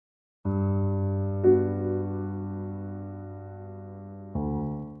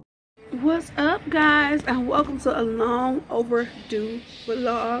What's up, guys, and welcome to a long overdue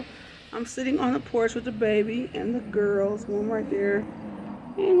vlog. I'm sitting on the porch with the baby and the girls, one right there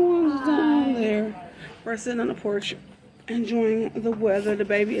and one's down there. We're sitting on the porch enjoying the weather. The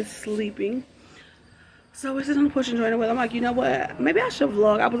baby is sleeping, so we're sitting on the porch enjoying the weather. I'm like, you know what, maybe I should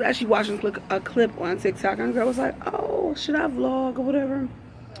vlog. I was actually watching a clip on TikTok, and the girl was like, oh, should I vlog or whatever?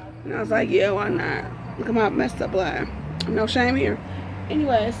 And I was like, yeah, why not? Look at my messed up line. No shame here.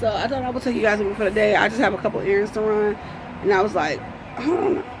 Anyway, so I thought I would take you guys with me for the day. I just have a couple errands to run, and I was like,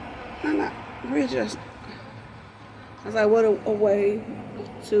 hold on, I'm not readjust. I was like, what a way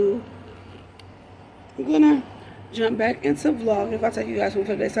to. I'm gonna jump back into vlog if I take you guys with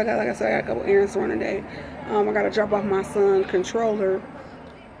me for the day. So I got, like I said, I got a couple errands to run today. I gotta drop off my son's controller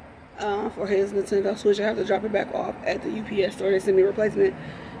for his Nintendo Switch. I have to drop it back off at the UPS store. They sent me a replacement,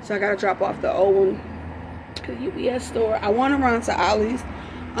 so I gotta drop off the old one to the UPS store. I want to run to Ollie's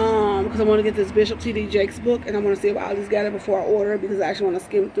because I want to get this Bishop T.D. Jakes book, and I want to see if Ollie's got it before I order it, because I actually want to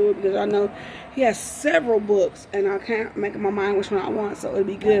skim through it, because I know he has several books and I can't make up my mind which one I want. So it'd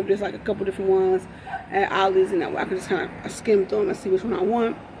be good if there's like a couple different ones at Ollie's, and that way I can just kind of skim through them and see which one I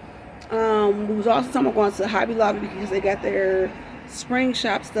want. We was also talking about going to Hobby Lobby because they got their spring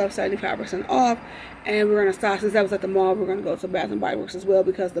shop stuff 75% off, and we're gonna stop. Since that was at the mall, we're gonna go to Bath and Body Works as well,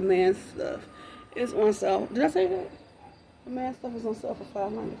 because the men's stuff is on sale. Did I say that? The man's stuff is on sale for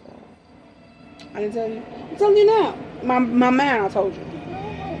 $5.95. I didn't tell you. I'm telling you now. My man, I told you.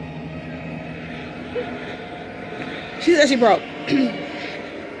 She said she broke.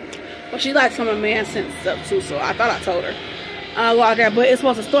 But she likes some of the man scent stuff too, so I thought I told her. But it's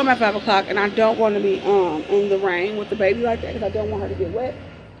supposed to storm at 5 o'clock, and I don't want to be in the rain with the baby like that, because I don't want her to get wet.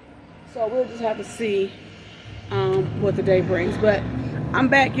 So we'll just have to see what the day brings. But I'm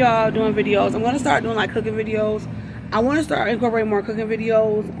back, y'all, doing videos. I'm going to start doing like cooking videos. I want to start incorporating more cooking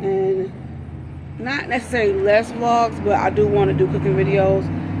videos, and not necessarily less vlogs, but I do want to do cooking videos,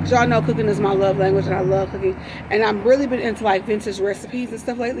 because y'all know cooking is my love language, and I love cooking. And I've really been into like vintage recipes and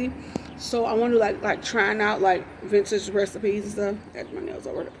stuff lately. So I want to like trying out like vintage recipes and stuff. Got my nails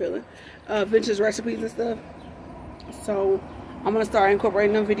over the peeling. Vintage recipes and stuff. So I'm gonna start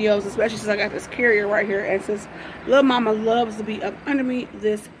incorporating them videos, especially since I got this carrier right here, and since little mama loves to be up under me,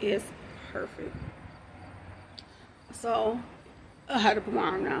 this is perfect. So I had to put my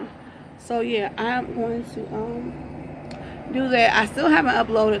arm down. So yeah, I'm going to do that. I still haven't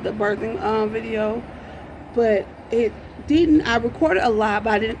uploaded the birthing video, but it didn't. I recorded a lot,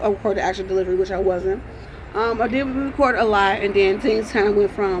 but I didn't record the actual delivery, which I wasn't. I did record a lot, and then things kind of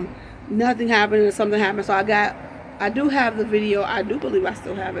went from nothing happened to something happened. So I do have the video. I do believe I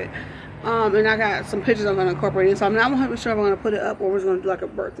still have it. And I got some pictures I'm going to incorporate in. So I'm not 100% sure if I'm going to put it up or we're just going to do like a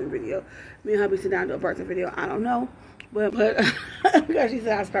birthing video. Me and hubby sit down and do a birthing video. I don't know. But because she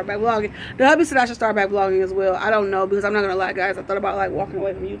said I start back vlogging. The hubby said I should start back vlogging as well. I don't know, because I'm not going to lie, guys. I thought about like walking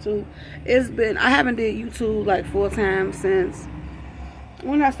away from YouTube. I haven't did YouTube like full time since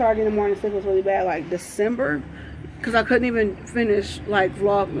when I started getting the morning sick was really bad, like December. Because I couldn't even finish like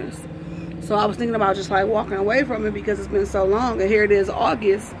Vlogmas. So I was thinking about just like walking away from it, because it's been so long. And here it is,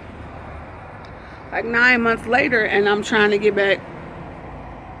 August. Like 9 months later, and I'm trying to get back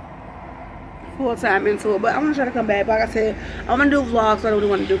full time into it. But I'm gonna try to come back. But like I said, I'm gonna do vlogs, so I really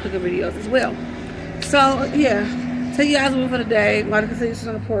want to do cooking videos as well. So yeah, take you guys with me for the day. I'm gonna continue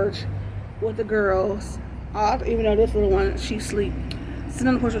sitting on the porch with the girls. Even though this little one, she's asleep. Sitting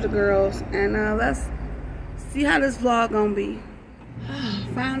on the porch with the girls, and let's see how this vlog gonna be.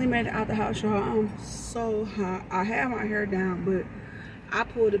 Finally made it out the house, y'all. I'm so hot. I have my hair down, but I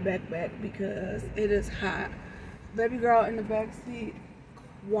pulled it back because it is hot. Baby girl in the back seat,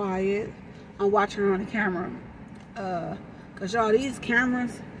 quiet. I'm watching her on the camera. Cause y'all, these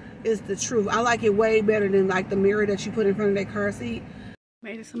cameras is the truth. I like it way better than like the mirror that you put in front of that car seat.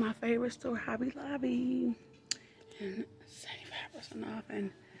 Made it to my favorite store, Hobby Lobby. And 75% off. And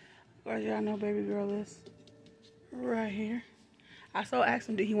of course, y'all know baby girl is right here. I so asked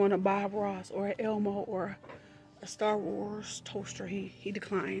him, did he want a Bob Ross or an Elmo or a Star Wars toaster. He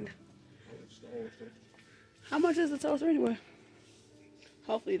declined. How much is the toaster anyway?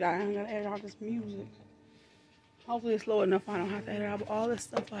 Hopefully I ain't gonna edit all this music. Hopefully it's slow enough I don't have to edit out all this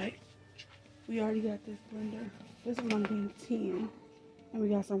stuff. Like, we already got this blender. This is gonna be 10. And we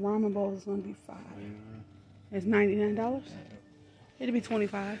got some ramen bowls, it's gonna be 5. It's $99. It'll be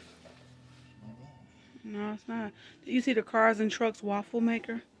 25. No, it's not. Did you see the Cars and Trucks waffle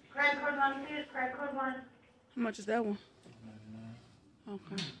maker? Credit card one, please. Credit card one. How much is that one?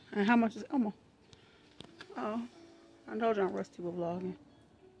 Okay. And how much is Elmo? Oh, I told you I'm rusty with vlogging.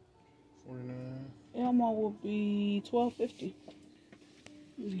 49. Elmo will be $12.50.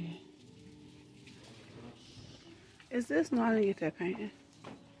 Yeah. Is this? No, I didn't get that painted.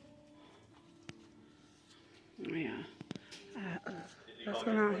 Yeah. Let's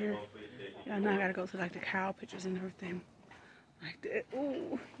go down here. Yeah, now I gotta go to like the cow pictures and everything. Like that.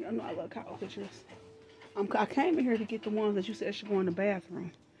 Ooh, y'all know I love cow pictures. I came in here to get the ones that you said should go in the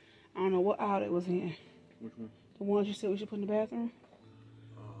bathroom. I don't know what aisle it was in. Which one? The ones you said we should put in the bathroom.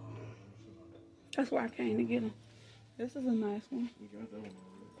 That's why I came to get them. This is a nice one. We got that one already.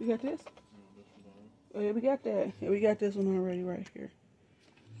 You got this? No, this one. Oh yeah, we got that. Yeah, we got this one already right here.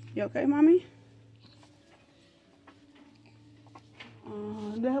 You okay, mommy?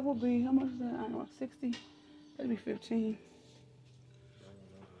 That will be, how much is that? I don't know, 60? That'd be 15.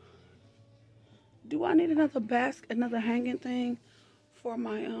 Do I need another basket, another hanging thing for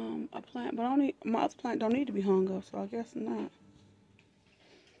my a plant? But I don't need, my other plant don't need to be hung up, so I guess not.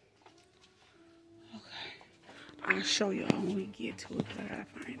 Okay, I'll show y'all when we get to it, but I gotta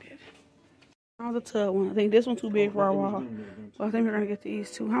find it. Now the tub one. I think this one's too big for our wall. So I think we're gonna get these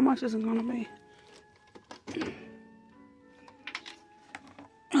two. How much is it gonna be?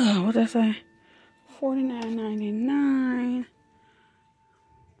 What'd that say? $49.99.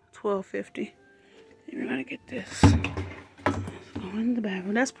 $12.50. And we're gonna get this. Go in the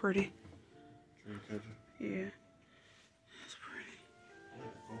bathroom. That's pretty. Yeah. That's pretty.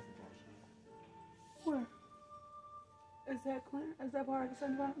 Where? Is that clear? Is that part of the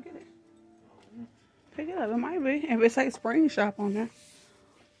 $75? Get it. Pick it up. It might be. If it's like Spring Shop on there.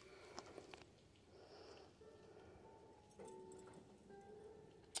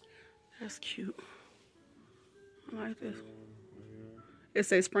 That's cute. I like this. It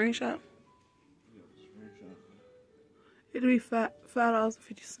says Spring Shop. It'll be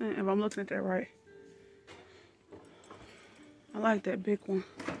 $5.50 if I'm looking at that right. I like that big one.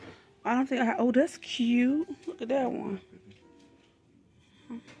 I don't think I have. Oh, that's cute. Look at that one.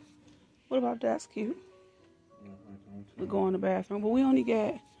 What about that's cute? We go in the bathroom, but we only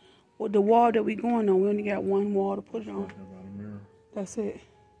got with the wall that we going on. We only got one wall to put it on. That's it.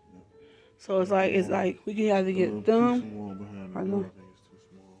 So it's like we can either get them or no.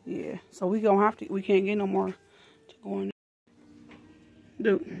 Yeah. So we gonna have to. We can't get no more to go in.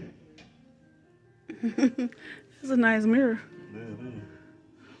 Dude, this is a nice mirror.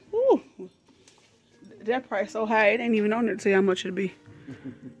 Ooh, that price so high. It ain't even on there to tell you how much it'd be.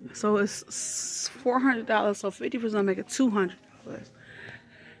 So it's $400. So 50% make it $200.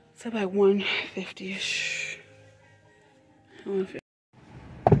 So like $150-ish.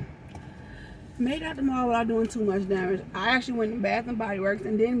 Made out the mall without doing too much damage. I actually went to Bath and Body Works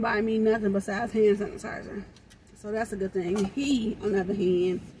and didn't buy me nothing besides hand sanitizer. So that's a good thing. He, on the other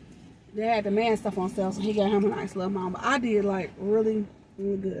hand, they had the man stuff on sale, so he got him a nice little amount. But I did like really,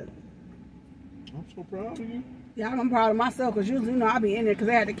 really good. I'm so proud of you. Yeah, I'm proud of myself because usually, you know, I be in there because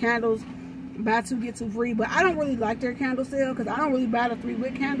they had the candles, buy two, get two free. But I don't really like their candle sale because I don't really buy the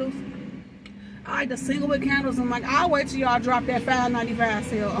 3-wick candles. I like the single wick candles. I'm like, I'll wait till y'all drop that $5.95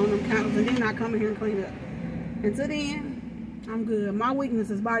 sale on them candles and then I come in here and clean it up. Until then, I'm good. My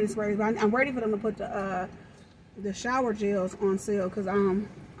weakness is body sprays. But I'm ready for them to put the shower gels on sale because I'm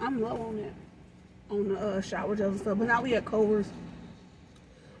low on it, on the shower gels and stuff. But now we at Culver's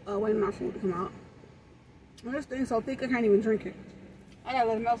waiting on our food to come out. And this thing's so thick I can't even drink it. I gotta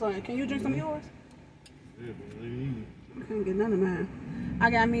let it melt on it. Can you drink some of yours? Yeah, but easy. I can't get none of mine.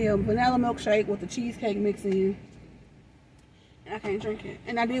 I got me a vanilla milkshake with the cheesecake mix in. And I can't drink it.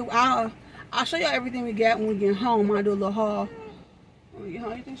 And I'll show you everything we got when we get home. I'll do a little haul. When we get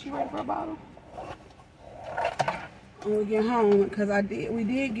home, you think she ready for a bottle? When we get home, because we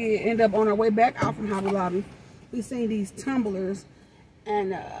did end up on our way back out from Hobby Lobby. We seen these tumblers,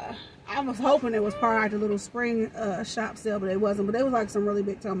 and I was hoping it was part of the little spring shop sale, but it wasn't. But they was like some really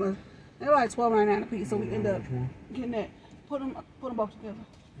big tumblers. They were like $12.99 a piece, so we ended up getting that. Put them both together.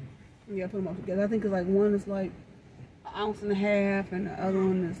 Yeah, put them both together. I think it's like one is like 1.5 ounces, and the other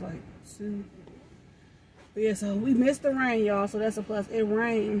one is like 2. But yeah, so we missed the rain, y'all. So that's a plus. It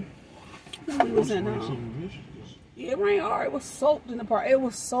rained. We was in yeah, it rained hard. It was soaked in the park. It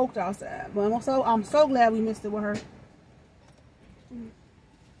was soaked outside. But I'm so glad we missed it with her.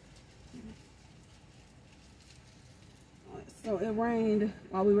 So it rained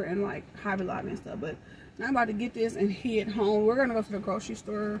while we were in like Hobby Lobby and stuff. But now I'm about to get this and head home. We're gonna go to the grocery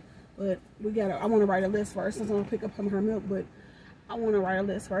store, but I want to write a list first. Since I'm gonna pick up some of her milk, but I want to write a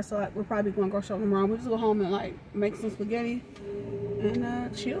list first. So we're probably going to grocery shopping tomorrow. We'll just go home and like make some spaghetti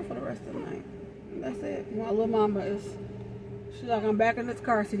and chill for the rest of the night. And that's it. My little mama she's like, I'm back in this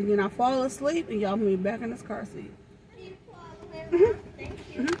car seat again. I fall asleep and y'all be back in this car seat.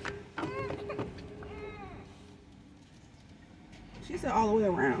 She said all the way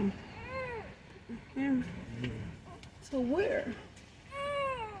around. Yeah. So where?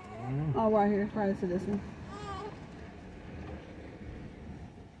 Oh, right here. Right to this one.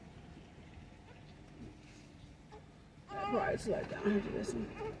 Right, it's like down here to this one.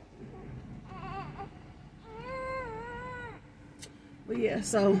 But yeah,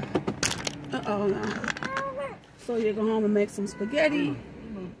 so no. So you go home and make some spaghetti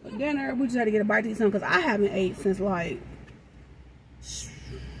for dinner. We just had to get a bite to eat something because I haven't ate since like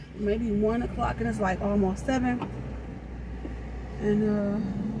maybe 1 o'clock, and it's like almost 7.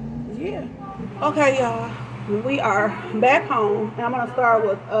 And yeah. Okay, y'all. We are back home, and I'm gonna start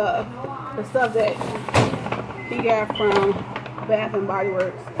with the stuff that he got from Bath and Body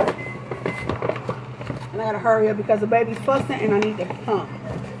Works. And I gotta hurry up because the baby's fussing and I need to pump.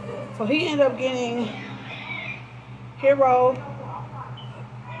 So he ended up getting Hero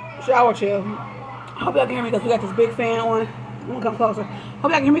shower gel. I hope y'all can hear me because we got this big fan on. I'm gonna come closer.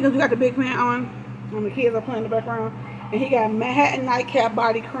 Hope y'all can hear me because we got the big fan on. And the kids are playing in the background. And he got Manhattan Nightcap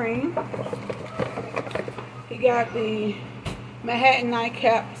Body Cream. He got the Manhattan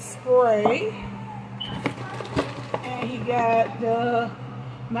Nightcap Spray. And he got the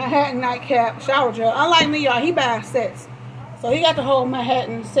Manhattan Nightcap Shower Gel. Unlike me, y'all, he buys sets. So he got the whole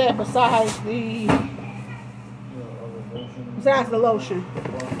Manhattan set besides the lotion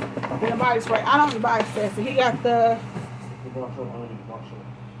and the body spray. I don't buy sets. So he got the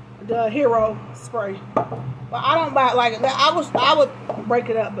Hero spray. But I don't buy like that. I would break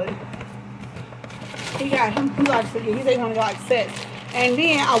it up, but he likes to get. He didn't want to like sets. And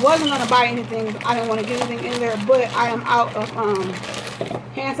then I wasn't gonna buy anything. I didn't want to get anything in there, but I am out of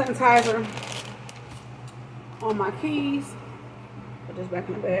hand sanitizer on my keys. Put this back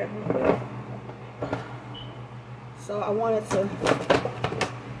in the bag real quick. So I wanted to,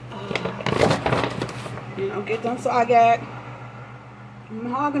 get them. So I got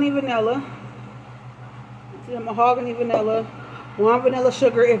mahogany vanilla. See the mahogany vanilla, warm vanilla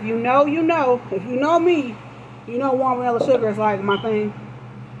sugar. If you know, you know. If you know me, you know warm vanilla sugar is like my thing.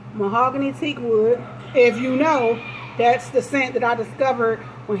 Mahogany teak wood. If you know, that's the scent that I discovered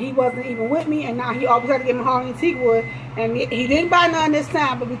when he wasn't even with me, and now he always had to get mahogany teak wood. And he didn't buy none this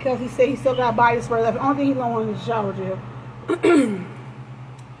time, but because he said he still got body spray left. The only thing he don't want is shower gel.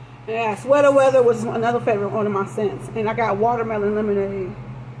 Yeah, sweater weather was another favorite one of my scents. And I got watermelon lemonade.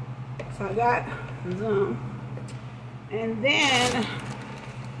 So I got them. And then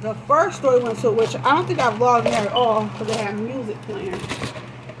the first store we went to, which I don't think I vlogged there at all because they had music playing. I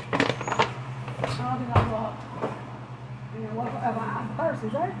don't think I vlogged. And then I'm thirsty.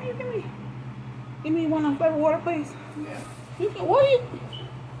 Is that anything? Give me one of them flavor water, please. Yeah.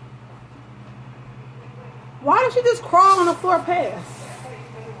 Why did she just crawl on the floor past?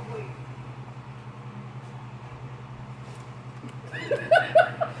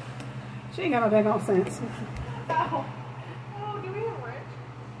 She ain't got no daggone sense. Oh, do we have wrench?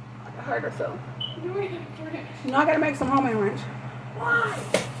 I hurt herself. Do we have wrench? No, I gotta make some homemade wrench. Why?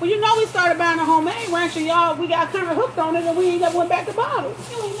 Well, you know we started buying a homemade wrench, and y'all, we got kind of hooked on it, and we ain't never went back to bottles.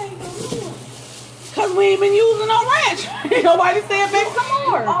 You ain't made no new one. Cause we ain't been using no wrench. Nobody said make some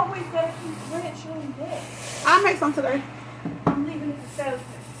more. You always gotta keep wrench on deck. I'll make some today. I'm leaving it to Thursday.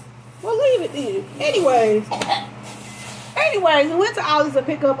 Well, leave it then. Anyways, we went to Ollie's to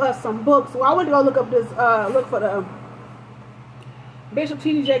pick up us some books. So I went to go look up this, look for the Bishop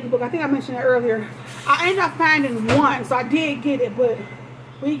T.D. Jakes book. I think I mentioned it earlier. I ended up finding one, so I did get it, but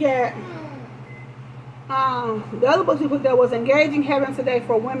we got, the other books we picked up was Engaging Heaven Today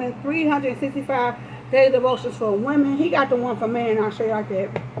for Women, 365 Daily Devotions for Women. He got the one for men, I'll show you like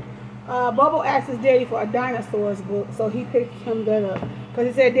that. Bubble asked his daddy for a dinosaurs book, so he picked him that up. Because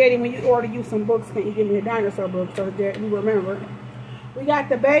he said, Daddy, when you order you some books, can you give me a dinosaur book? So that we remember. We got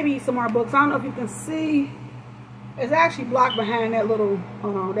the baby some more books. I don't know if you can see. It's actually blocked behind that little,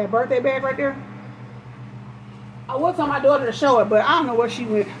 that birthday bag right there. I would tell my daughter to show it, but I don't know where she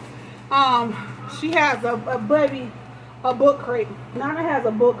went. She has a book crate. Nana has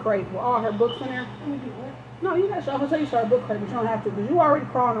a book crate with all her books in there. No, you gotta show her. I'll tell you start a book crate, but you don't have to, because you already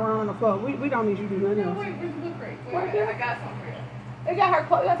crawling around on the floor. We don't need you to do nothing else. Where's the book crate? Right there. I got some for you. They got her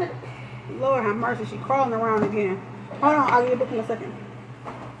clothes. Lord have mercy, she crawling around again. Hold on, I'll get a book in a second.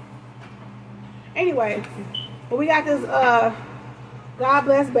 Anyway, but we got this God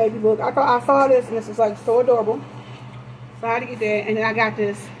Bless Baby book. I saw this and this was like so adorable. So I had to get that. And then I got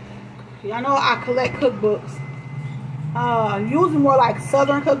this. Y'all know I collect cookbooks. Usually more like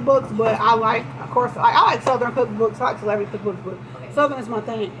Southern cookbooks, but I like, of course, I like Southern cookbooks. I like celebrity cookbooks, but Southern is my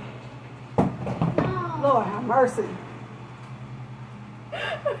thing. No. Lord have mercy.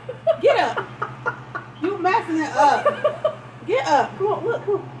 Get up. You messing it up. Get up. Come on, look,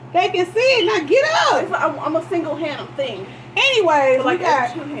 come on. They can see it. Now get up. It's like I'm a single hand thing. Anyway, Like we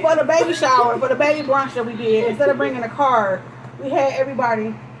got two hands. for the baby shower, for the baby brunch that we did. Instead of bringing a card, we had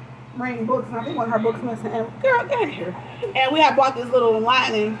everybody bring books. And I think one of her books missing. And girl, get in here. And we had bought this little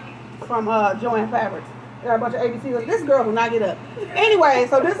lining from Joanne Fabrics. Got a bunch of ABCs. This girl will not get up. Anyway,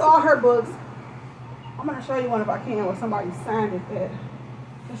 so this is all her books. I'm gonna show you one if I can where somebody signed it at.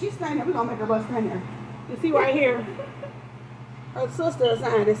 So she's standing there. We're gonna make her bus stand there. You see right here, her sister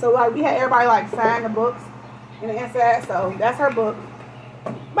signed it. So like we had everybody like sign the books in the inside. So that's her book.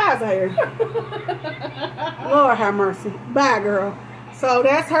 Bye, Zahir. Lord have mercy. Bye, girl. So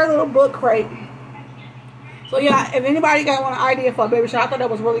that's her little book crate. So yeah, if anybody got one idea for a baby shower, I thought that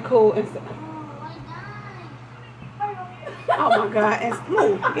was really cool. And oh my God! And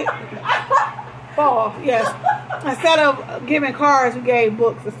move. Fall. Yes. Instead of giving cards, we gave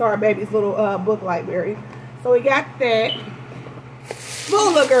books to start baby's little book library. So we got that.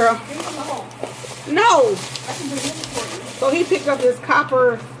 Move, little girl. No. So he picked up this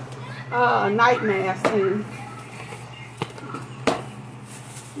copper night mask and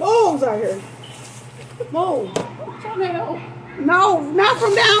moves out here. Move. No, not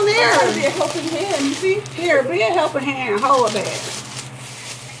from down there. Trying to be a helping hand, you see? Here, be a helping hand. Hold it back.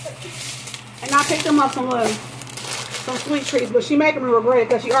 And I picked them up some sweet treats, but she making me regret it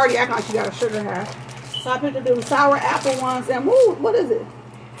because she already acting like she got a sugar high. So I picked up them sour apple ones and woo, what is it?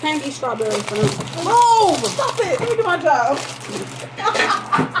 Tangy strawberries for them. Move! Stop it! Let me do my job.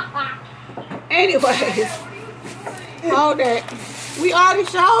 Anyways, hold that. We already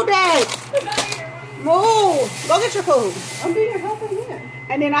showed that. Move! Go get your food. I'm being a helping hand.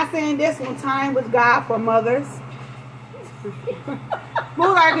 And then I seen this one, Time with God for Mothers.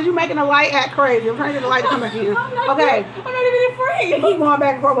 Move out because you're making the light act crazy. I'm trying to get the light to come back in. Okay. I'm not even afraid. Keep going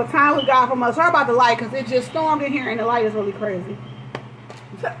back and forth with Time with God for Mothers. Sorry about the light because it just stormed in here and the light is really crazy.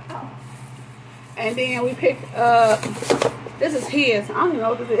 And then we picked this is his. I don't even know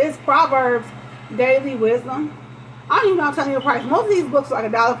what this is. It's Proverbs Daily Wisdom. I don't even know I'm telling you the price. Most of these books are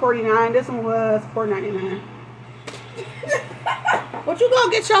like $1.49. This one was $4.99. But you go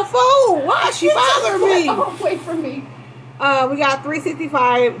get your food. Why is she bothering me? Oh, wait for me. We got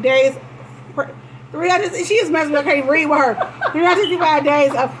 365 days. She is messing with me. I can't read with her. 365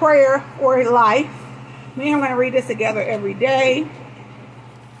 days of prayer for life. Me and I'm going to read this together every day.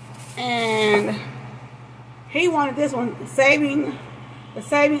 And he wanted this one, the saving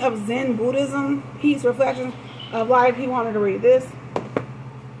of Zen Buddhism, peace, reflection of life. He wanted to read this.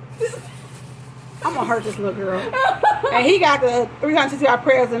 I'm gonna hurt this little girl. And he got the 365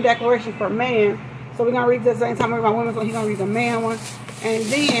 prayers and declaration for man. So we're gonna read this at the same time. We're gonna women's one. He's gonna read the man one. And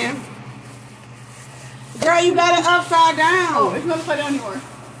then, girl, you got it upside down. Oh, it's not upside down anymore.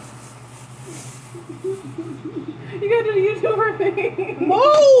 You gotta do the YouTuber thing.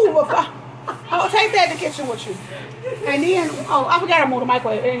 Move! Oh, take that in the kitchen with you. And then, oh, I forgot to move the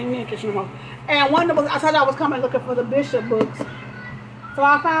microwave. It ain't in the kitchen no more. And one of the books, I told you I was coming looking for the Bishop books. So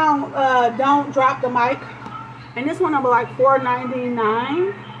I found Don't Drop the Mic. And this one number like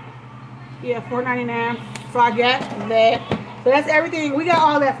 $4.99. Yeah, $4.99. So I got that. So that's everything. We got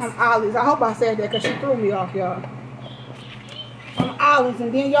all that from Ollie's. I hope I said that because she threw me off, y'all. From Ollie's.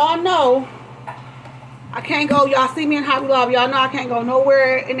 And then y'all know I can't go, y'all see me in Hobby Lobby. Y'all know I can't go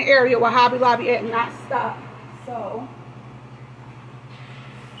nowhere in the area where Hobby Lobby at and not stop. So,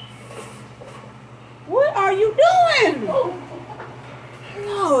 what are you doing?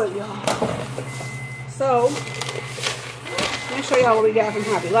 Lord, y'all. So, let me show y'all what we got from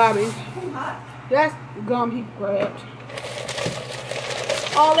Hobby Lobby. That's gum he grabbed.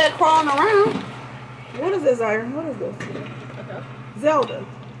 All that crawling around. What is this, Iron? What is this? Zelda.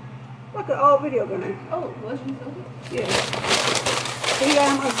 Like an old video game. Oh, Legend of Zelda? Yeah. So he got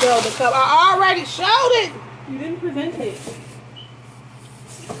him a Zelda cup. I already showed it. You didn't present it.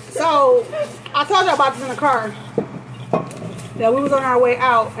 So I told you about this in the car. That we was on our way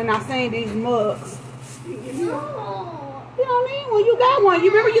out and I seen these mugs. You know what I mean? Well, you got one.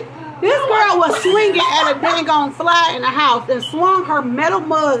 You remember this girl was swinging at a dang on fly in the house and swung her metal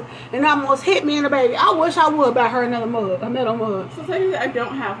mug and almost hit me and the baby. I wish I would buy her another mug, a metal mug. So technically, I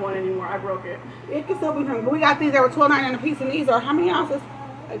don't have one anymore. I broke it. It can still be drinking. But we got these that were $12.99 a piece, and these are how many ounces?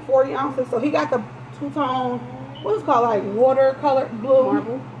 Like 40 ounces. So he got the two-tone, what is it called, like watercolor blue?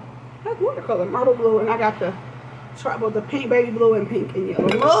 Marble. That's watercolor, marble blue, and I got the pink, baby blue, and pink and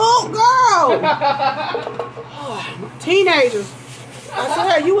yellow. Oh, girl! Teenagers. I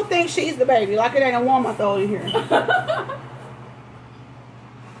swear, you would think she's the baby, like it ain't a woman thrown in here. And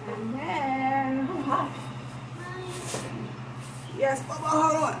then, yes,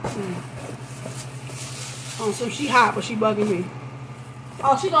 hold on. Oh, so she hot, but she bugging me.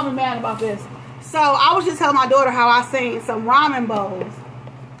 Oh, she gonna be mad about this. So I was just telling my daughter how I seen some ramen bowls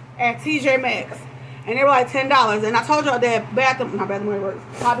at TJ Maxx, and they were like $10. And I told y'all that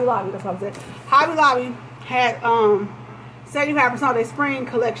Hobby Lobby. That's what I said. Hobby Lobby had 75% of their spring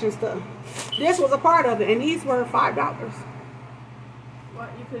collection stuff. This was a part of it, and these were $5. What,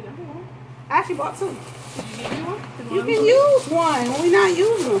 you could have one? I actually bought two. Did you give me one? You can use one when we not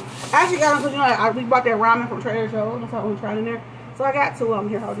using them. I actually got them because we bought that ramen from Trader Joe's. That's what we tried in there. So I got two of them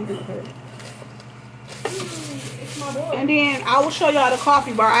here. Hold these in the bed. It's my boy. And then I will show y'all the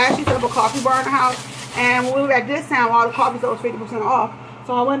coffee bar. I actually set up a coffee bar in the house, and when we were at this time, all the coffee stores was 50% off.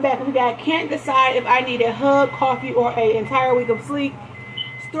 So I went back and I can't decide if I need a hug coffee or an entire week of sleep.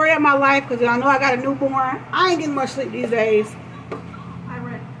 Story of my life, because I know I got a newborn. I ain't getting much sleep these days. I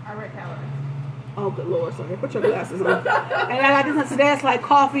read calories. Oh, good Lord, sorry. Put your glasses on. And I got this one today. It's like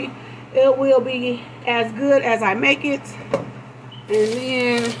coffee. It will be as good as I make it. And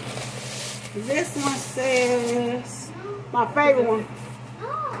then this one says, my favorite one.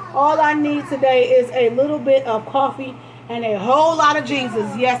 All I need today is a little bit of coffee and a whole lot of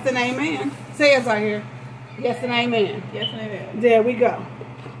Jesus. Yes and amen. Says right here. Yes and amen. Yes, and amen. There we go.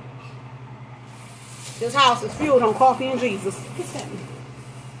 This house is fueled on coffee and Jesus. What's that?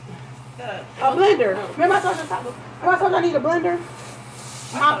 A blender. Remember I told you I need a blender?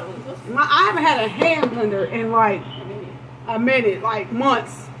 I haven't had a hand blender in like a minute, like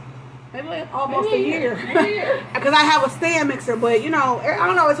months. Maybe like almost a year. Because I have a stand mixer, but you know, I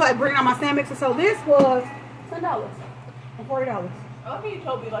don't know, it's like bringing out my stand mixer. So this was $10 and $40. I think you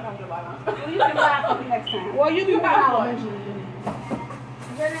told me like I'm gonna buy one. Well, you can buy it for me next time. Well, you can buy it eventually.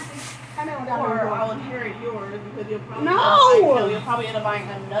 Or I'll inherit yours because you'll probably you'll probably end up buying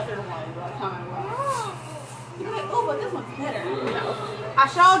another one by the time I win. You're like, oh, but this one's better. No. I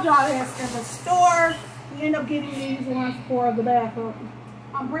showed y'all this in the store. We end up getting these ones for the bathroom.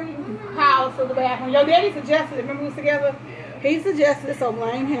 I'm bringing towels for the bathroom. Your daddy suggested it. Remember we was together? Yeah. He suggested it, so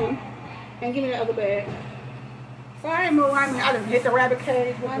blame him. And give me the other bag. Sorry, Moo. I done hit the rabbit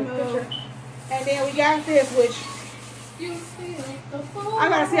cage with the picture. And then we got this, which I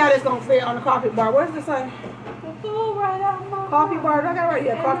gotta see how this gonna fit on the coffee bar. What does it say? Coffee bar. I got right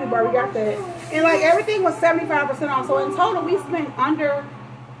here. Coffee bar. We got that. And like everything was 75% off. So in total, we spent under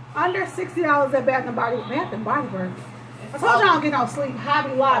 $60 at Bath and Body Works. I told you I don't get no sleep.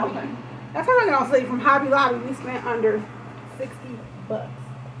 Hobby Lobby. I told you I don't get no sleep from Hobby Lobby. We spent under $60.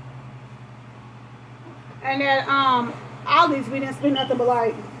 And at Aldi's, we didn't spend nothing but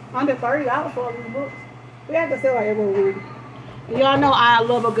like under $30 for all these books. We had to sell like everyone. Y'all know I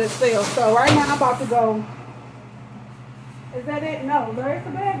love a good sale. So right now I'm about to go. Is that it? No, there's a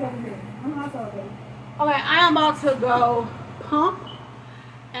bag over here. I'm not talking. Okay, I am about to go pump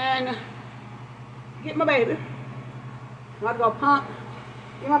and get my baby. I'm about to go pump,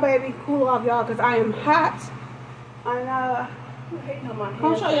 get my baby, cool off y'all, because I am hot. And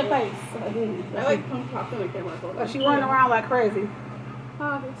come show your face. I like pump popped in the camera. But she running around like crazy.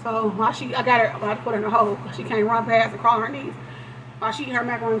 So while I got her, I had to put her in the hole. She can't run past and crawl on her knees. While she eat her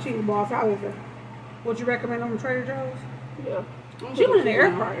macaroni and cheese balls, how is it? Would you recommend them from Trader Joe's? Yeah. She went in the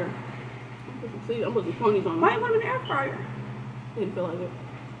air fryer. I'm putting 20s on. Why you went in the air fryer? Didn't feel like it.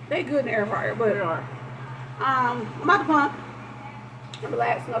 They good in the air fryer, but They are. I'm about to pump. I'm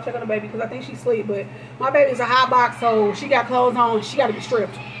relaxing. I'll check on the baby because I think she's asleep. But my baby's a hot box, so she got clothes on. She got to be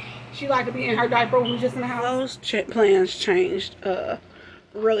stripped. She like to be in her diaper when we just in the house. Those plans changed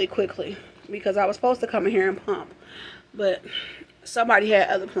really quickly because I was supposed to come in here and pump, but somebody had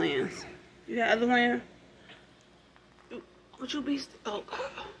other plans. You had other plans? Would you be? Oh,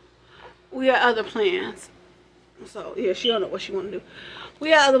 we had other plans. So yeah, she don't know what she want to do. We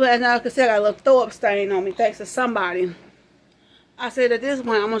had other plans now because I got a little throw up stain on me thanks to somebody. I said at this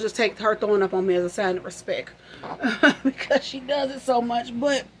point I'm gonna just take her throwing up on me as a sign of respect because she does it so much.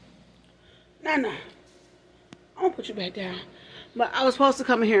 But no, I'm gonna put you back down. But I was supposed to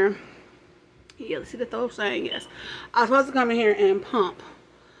come in here. Yeah, see the throw up stain? Yes, I was supposed to come in here and pump,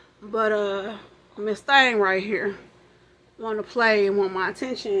 but Miss Thing right here want to play and want my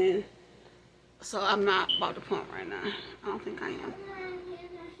attention. So I'm not about to pump right now. I don't think I am.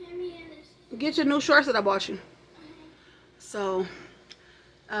 Get your new shorts that I bought you. So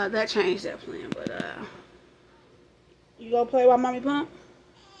that changed that plan. But you gonna play while mommy pump?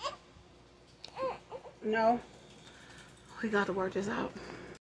 No. We got to work this out.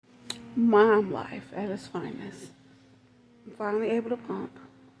 Mom life at its finest. I'm finally able to pump.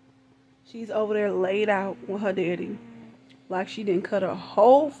 She's over there laid out with her daddy. Like she didn't cut a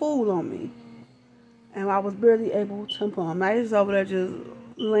whole food on me. And I was barely able to pump. I was over there just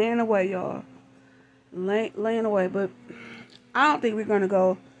laying away, y'all. Laying away. But I don't think we're gonna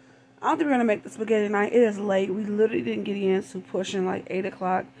go. I don't think we're gonna make the spaghetti tonight. It is late. We literally didn't get into pushing like 8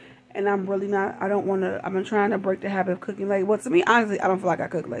 o'clock. And I'm really not, I don't want to, I've been trying to break the habit of cooking late. Well, to me, honestly, I don't feel like I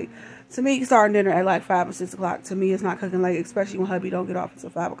cook late. To me, starting dinner at like 5 or 6 o'clock, to me, it's not cooking late, especially when hubby don't get off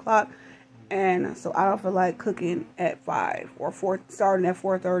until 5 o'clock. And so I don't feel like cooking at 5 or 4, starting at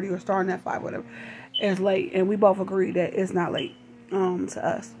 4:30 or starting at 5, whatever. It's late. And we both agree that it's not late to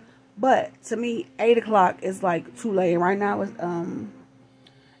us. But to me, 8 o'clock is like too late. Right now it's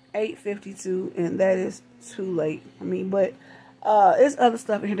 8:52, and that is too late for me. But it's other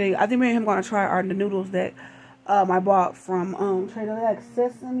stuff in here today. I think me and him going to try the noodles that I bought from Trader Joe's, like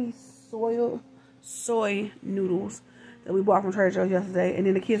sesame soy noodles that we bought from Trader Joe's yesterday. And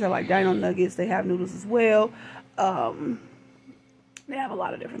then the kids are like Dino Nuggets. They have noodles as well. They have a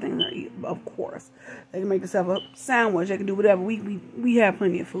lot of different things to eat, of course. They can make themselves a sandwich. They can do whatever. We have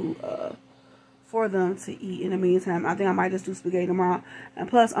plenty of food for them to eat in the meantime. I think I might just do spaghetti tomorrow. And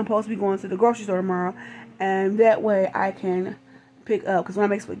plus, I'm supposed to be going to the grocery store tomorrow. And that way I can pick up, because when I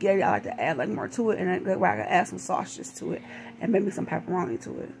make spaghetti, I like to add like more to it, and that way I can add some sausages to it and maybe some pepperoni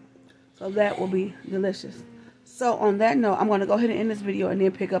to it. So that will be delicious. So on that note, I'm going to go ahead and end this video and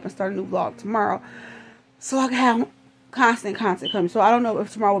then pick up and start a new vlog tomorrow, so I can have constant content coming. So I don't know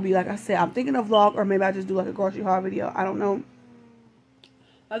if tomorrow will be, like I said, I'm thinking of vlog, or maybe I just do like a grocery haul video. I don't know.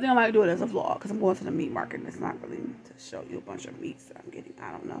 I think I might do it as a vlog, because I'm going to the meat market and it's not really to show you a bunch of meats that I'm getting.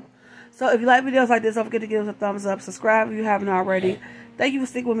 I don't know. So if you like videos like this, don't forget to give us a thumbs up. Subscribe if you haven't already. Thank you for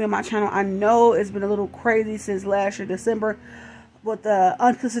sticking with me on my channel. I know it's been a little crazy since last year, December, with the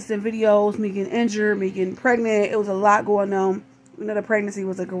inconsistent videos, me getting injured, me getting pregnant. It was a lot going on. You know, the pregnancy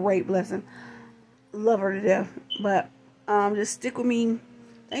was a great blessing. Love her to death. But just stick with me.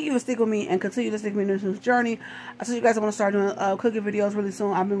 Thank you for sticking with me and continue to stick with me in this journey. I told you guys I want to start doing cooking videos really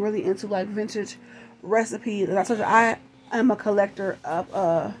soon. I've been really into like vintage recipes. And I told you I am a collector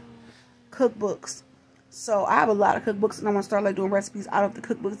of cookbooks. So I have a lot of cookbooks, and I want to start like doing recipes out of the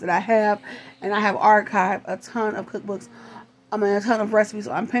cookbooks that I have. And I have archived a ton of cookbooks. I mean, a ton of recipes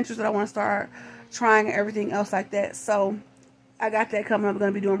on Pinterest that I want to start trying and everything else like that. So I got that coming up. We're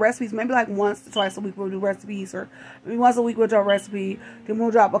going to be doing recipes. Maybe like once or twice a week we'll do recipes. Or maybe once a week we'll drop a recipe. Then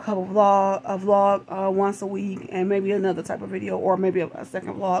we'll drop a couple vlog once a week. And maybe another type of video. Or maybe a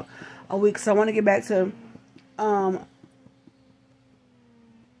second vlog a week. So I want to get back to...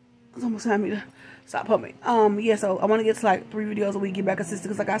 it's almost time me to stop pumping. Yeah, so I want to get to like 3 videos a week. Get back consistent.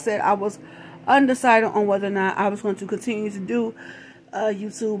 Because like I said, I was undecided on whether or not I was going to continue to do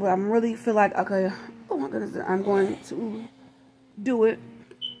YouTube. But I really feel like, okay, oh my goodness, I'm going to... do it.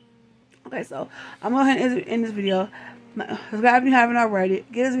 Okay, so I'm going to go ahead and end this video. Subscribe if you haven't already.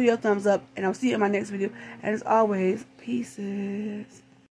 Give this video a thumbs up, and I'll see you in my next video. And as always, pieces.